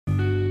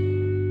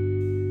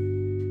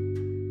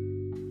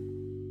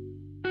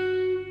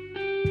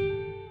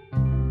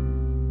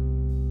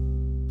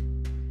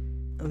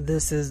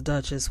This is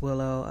Duchess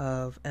Willow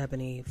of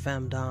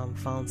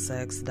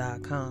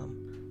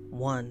EbonyFemdomPhoneSex.com.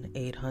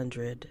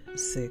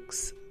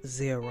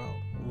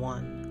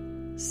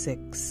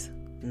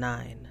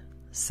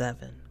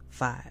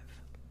 1-800-601-6975.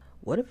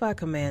 What if I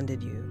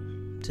commanded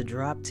you to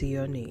drop to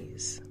your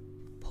knees,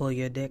 pull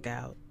your dick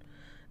out,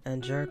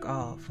 and jerk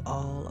off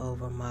all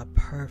over my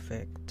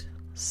perfect,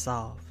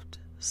 soft,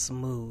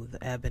 smooth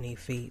ebony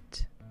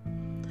feet,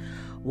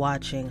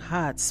 watching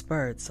hot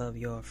spurts of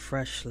your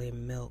freshly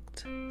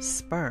milked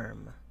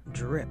sperm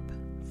drip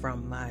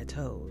from my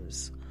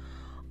toes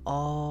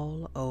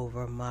all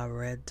over my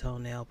red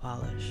toenail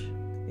polish?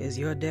 Is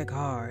your dick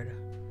hard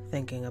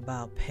thinking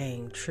about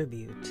paying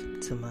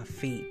tribute to my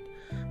feet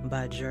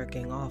by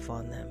jerking off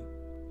on them,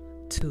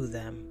 to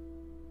them,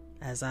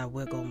 as I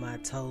wiggle my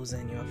toes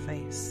in your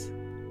face?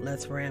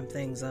 Let's ramp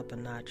things up a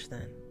notch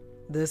then.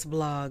 This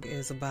blog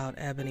is about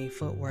ebony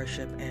foot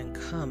worship and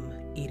cum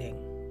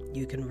eating.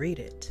 You can read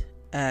it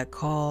at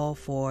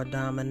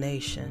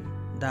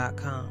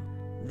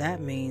callfordomination.com.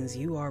 That means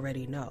you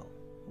already know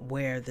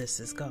where this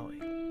is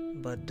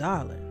going. But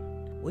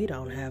darling, we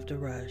don't have to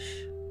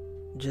rush.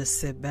 Just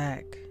sit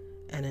back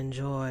and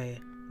enjoy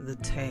the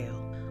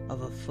tale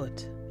of a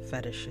foot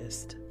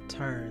fetishist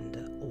turned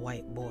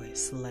white boy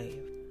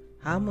slave.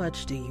 How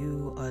much do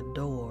you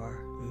adore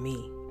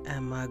me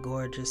and my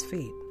gorgeous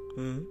feet?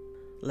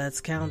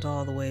 Let's count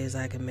all the ways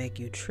I can make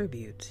you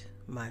tribute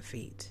my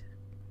feet.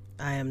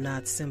 I am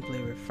not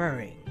simply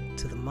referring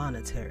to the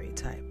monetary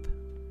type,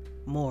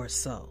 more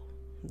so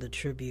the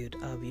tribute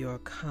of your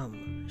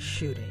cum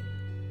shooting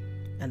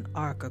an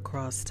arc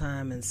across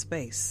time and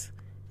space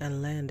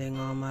and landing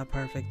on my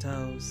perfect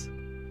toes.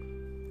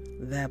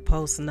 That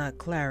post-nut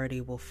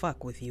clarity will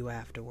fuck with you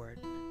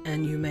afterward.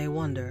 And you may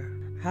wonder,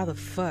 how the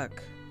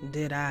fuck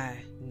did I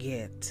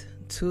get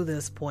to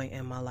this point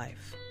in my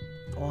life,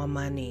 on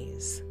my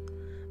knees,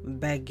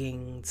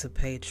 begging to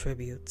pay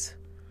tribute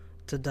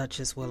to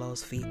Duchess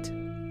Willow's feet?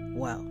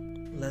 Well,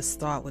 let's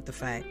start with the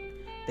fact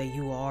that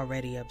you were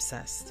already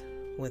obsessed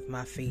with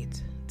my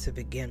feet to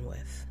begin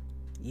with.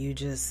 You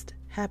just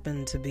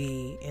happened to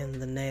be in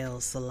the nail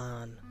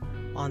salon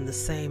on the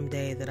same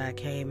day that I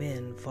came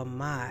in for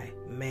my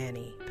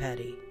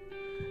mani-pedi.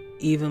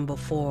 Even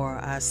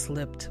before I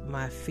slipped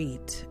my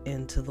feet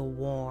into the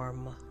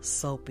warm,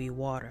 soapy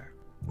water,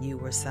 you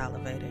were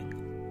salivating,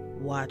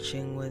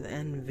 watching with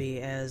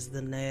envy as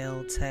the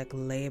nail tech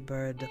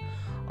labored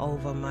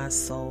over my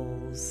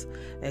soles,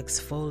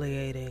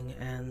 exfoliating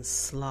and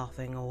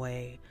sloughing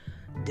away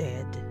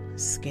dead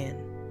skin.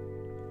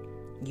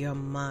 Your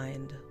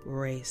mind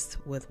raced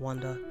with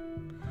wonder.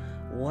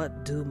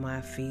 What do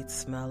my feet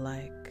smell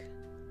like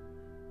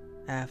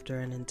after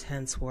an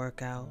intense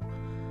workout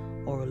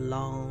or a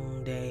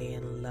long day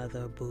in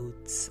leather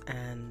boots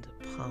and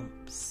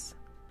pumps?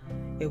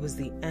 It was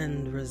the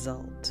end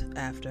result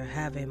after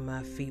having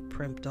my feet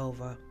primped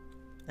over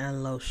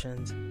and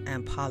lotioned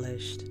and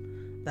polished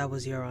that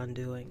was your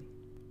undoing,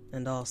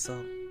 and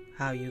also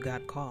how you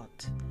got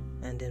caught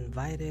and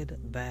invited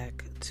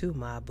back to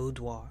my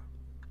boudoir.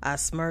 I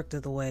smirked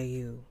at the way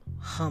you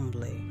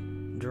humbly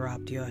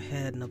dropped your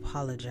head and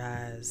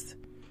apologized,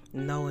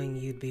 knowing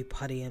you'd be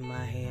putty in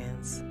my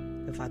hands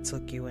if I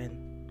took you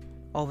in.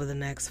 Over the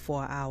next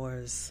 4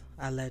 hours,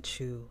 I let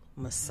you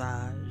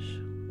massage,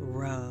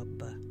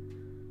 rub,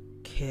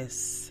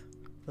 kiss,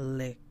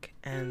 lick,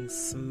 and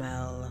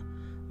smell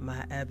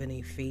my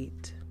ebony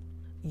feet.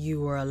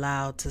 You were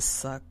allowed to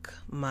suck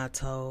my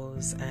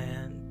toes,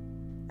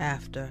 and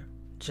after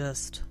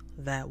just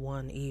that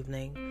one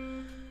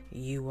evening,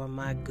 you were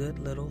my good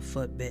little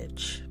foot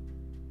bitch,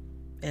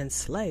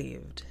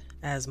 enslaved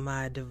as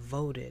my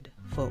devoted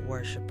foot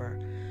worshiper,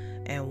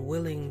 and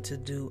willing to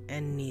do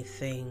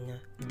anything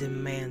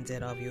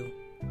demanded of you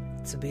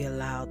to be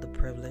allowed the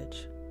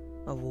privilege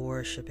of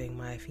worshiping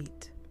my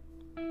feet.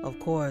 Of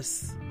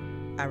course,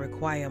 I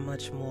require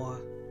much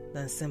more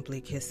than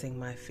simply kissing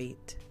my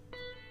feet.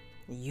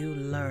 You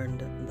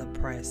learned the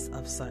price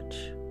of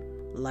such,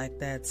 like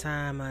that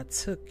time I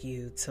took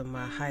you to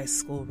my high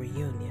school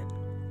reunion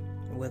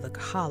with a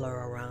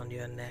collar around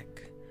your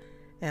neck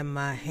and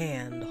my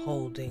hand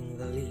holding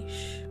the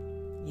leash.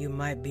 You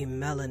might be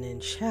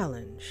melanin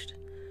challenged,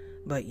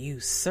 but you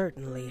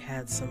certainly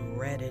had some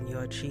red in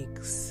your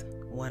cheeks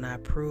when I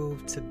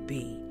proved to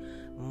be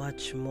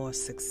much more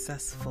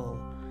successful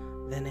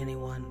than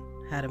anyone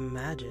had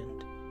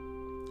imagined.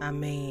 I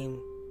mean,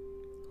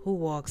 who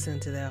walks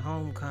into their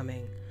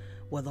homecoming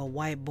with a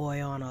white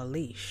boy on a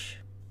leash?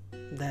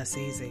 That's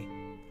easy.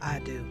 I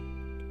do.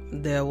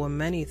 There were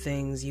many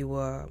things you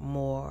were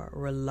more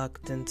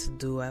reluctant to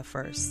do at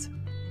first,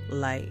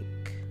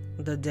 like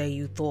the day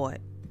you thought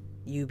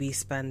you'd be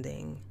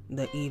spending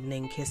the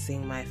evening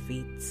kissing my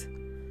feet,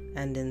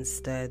 and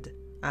instead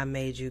I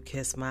made you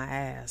kiss my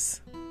ass.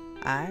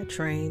 I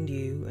trained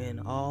you in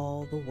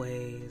all the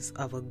ways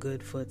of a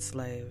good foot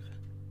slave,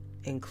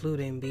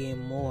 including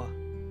being more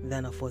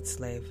than a foot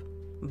slave,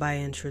 by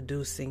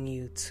introducing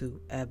you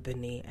to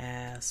ebony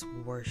ass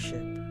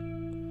worship.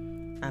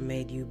 I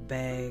made you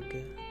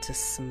beg to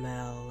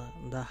smell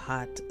the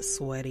hot,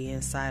 sweaty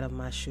inside of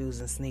my shoes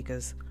and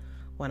sneakers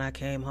when I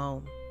came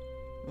home.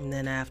 And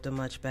then after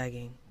much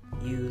begging,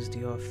 used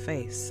your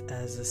face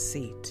as a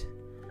seat,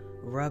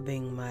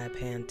 rubbing my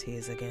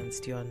panties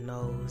against your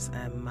nose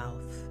and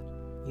mouth.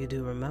 You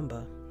do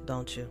remember,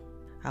 don't you,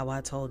 how I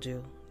told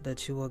you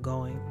that you were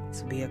going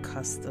to be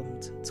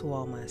accustomed to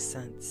all my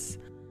scents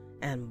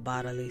and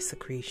bodily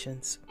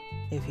secretions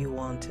if you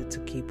wanted to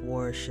keep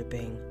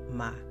worshiping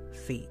my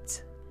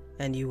feet.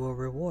 And you were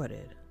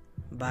rewarded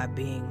by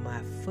being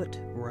my foot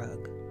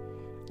rug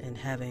and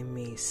having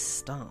me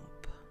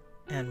stomp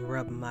and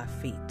rub my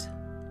feet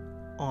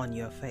on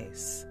your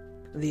face.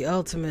 The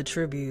ultimate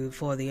tribute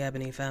for the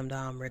Ebony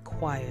Femdom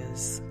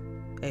requires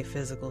a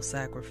physical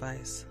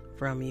sacrifice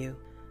from you.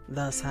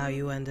 Thus how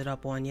you ended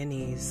up on your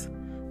knees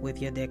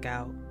with your dick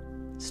out,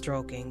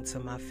 stroking to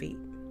my feet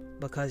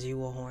because you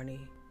were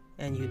horny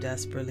and you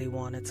desperately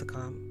wanted to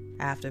come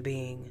after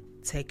being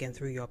taken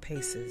through your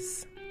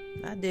paces.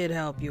 I did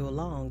help you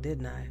along,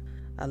 didn't I?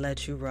 I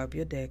let you rub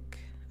your dick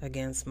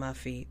against my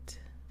feet,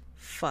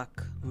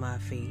 fuck my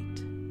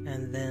feet,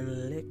 and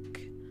then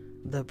lick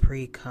the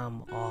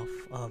pre-cum off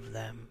of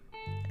them.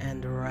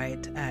 And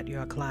right at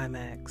your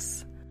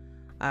climax,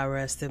 I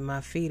rested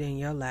my feet in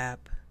your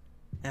lap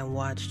and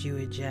watched you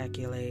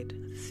ejaculate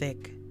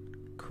thick,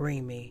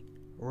 creamy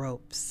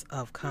ropes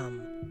of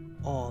cum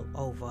all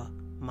over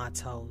my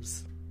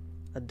toes.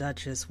 A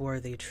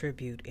Duchess-worthy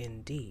tribute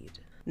indeed.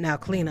 Now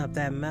clean up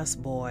that mess,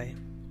 boy.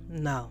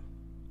 No,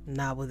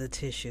 not with a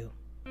tissue,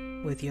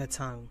 with your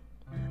tongue.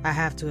 I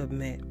have to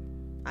admit,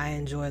 I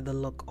enjoyed the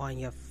look on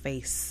your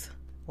face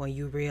when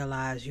you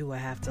realized you would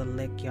have to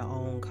lick your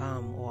own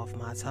cum off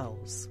my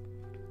toes.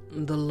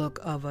 The look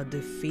of a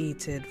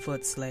defeated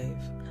foot slave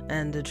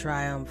and a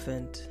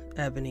triumphant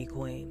ebony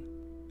queen.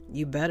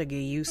 You better get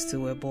used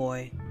to it,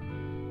 boy.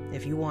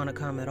 If you want to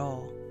come at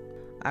all,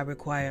 I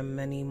require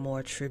many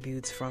more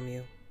tributes from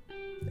you,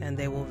 and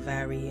they will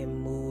vary in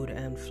mood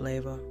and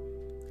flavor.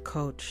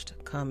 Coached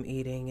cum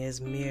eating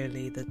is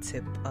merely the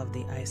tip of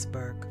the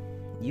iceberg.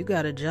 You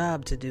got a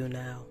job to do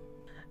now.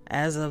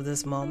 As of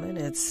this moment,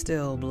 it's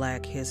still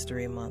Black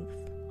History Month,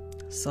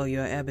 so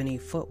your ebony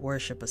foot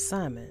worship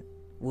assignment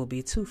will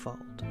be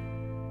twofold.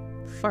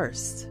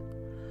 First,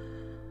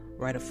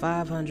 write a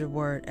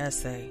 500-word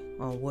essay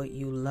on what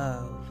you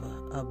love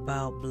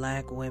about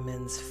Black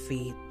women's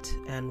feet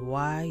and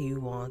why you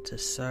want to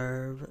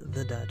serve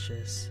the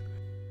Duchess.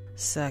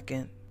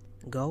 Second,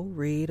 go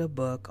read a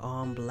book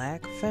on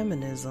Black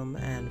feminism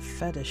and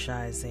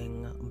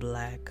fetishizing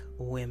Black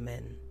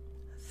women.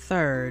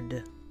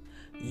 Third,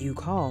 you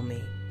call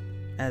me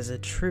as a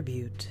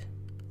tribute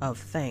of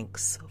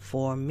thanks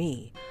for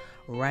me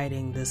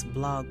writing this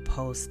blog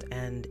post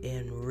and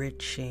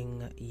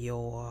enriching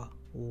your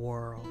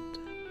world.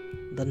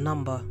 The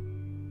number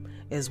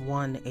is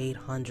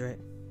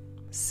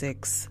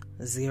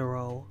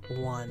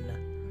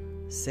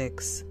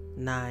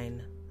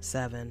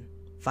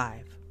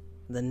 1-800-601-6975.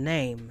 The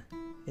name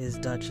is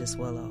Duchess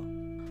Willow.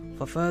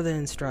 For further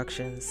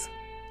instructions,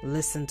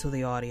 listen to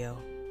the audio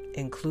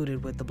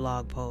included with the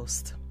blog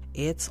post.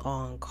 It's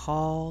on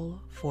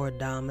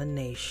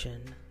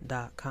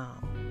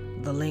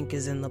callfordomination.com. The link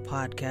is in the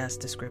podcast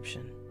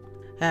description.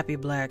 Happy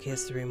Black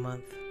History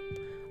Month.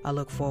 I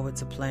look forward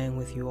to playing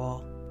with you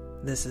all.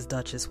 This is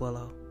Duchess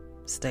Willow.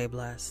 Stay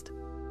blessed.